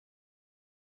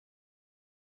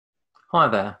Hi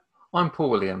there, I'm Paul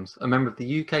Williams, a member of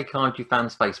the UK Kaiju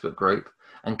Fans Facebook group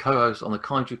and co-host on the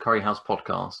Kaiju Curry House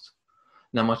podcast.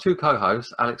 Now, my two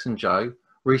co-hosts, Alex and Joe,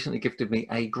 recently gifted me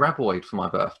a graboid for my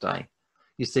birthday.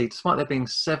 You see, despite there being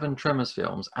 7 Tremors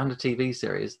films and a TV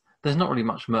series, there's not really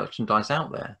much merchandise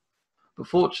out there. But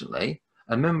fortunately,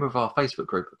 a member of our Facebook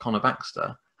group, Connor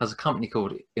Baxter, has a company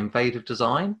called Invader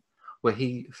Design, where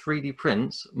he 3D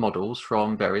prints models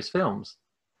from various films.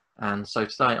 And so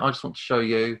today I just want to show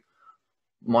you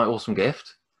my awesome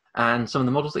gift and some of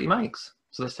the models that he makes.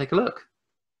 So let's take a look.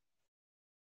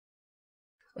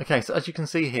 Okay, so as you can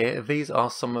see here, these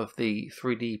are some of the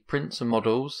 3D prints and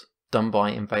models done by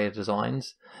Invader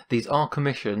Designs. These are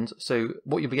commissioned, so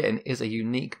what you'll be getting is a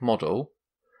unique model,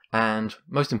 and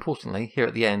most importantly, here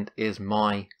at the end is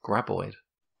my graboid.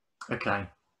 Okay,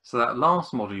 so that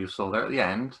last model you saw there at the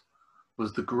end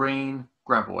was the green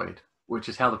graboid, which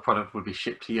is how the product would be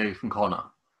shipped to you from Connor.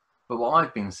 But what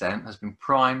I've been sent has been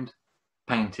primed,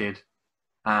 painted,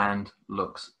 and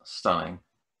looks stunning.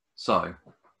 So,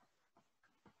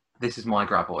 this is my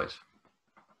graboid.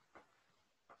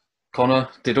 Connor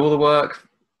did all the work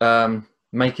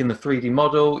making the 3D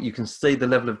model. You can see the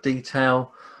level of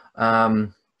detail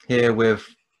here with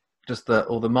just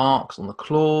all the marks on the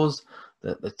claws,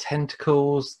 the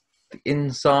tentacles, the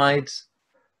insides.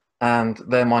 And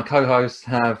then my co-hosts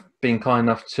have been kind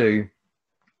enough to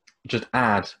just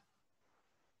add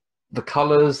the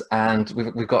colours, and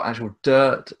we've got actual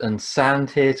dirt and sand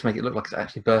here to make it look like it's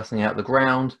actually bursting out of the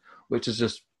ground, which has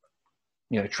just,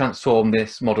 you know, transformed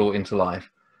this model into life.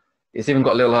 It's even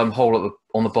got a little hole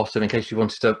on the bottom in case you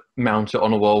wanted to mount it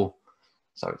on a wall,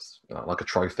 so it's like a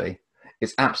trophy.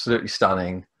 It's absolutely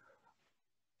stunning.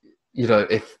 You know,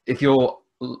 if you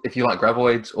like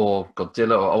graboids or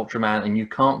Godzilla or Ultraman and you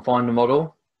can't find a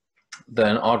model,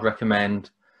 then I'd recommend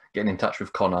getting in touch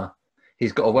with Connor.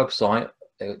 He's got a website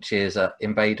which is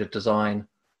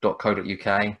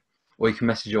invaderdesign.co.uk, or you can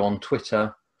message you on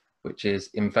Twitter, which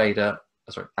is at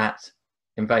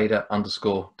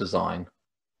Invader_design.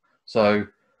 So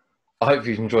I hope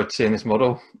you've enjoyed seeing this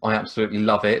model. I absolutely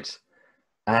love it.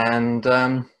 And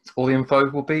all the info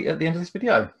will be at the end of this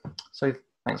video. So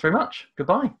thanks very much.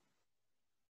 Goodbye.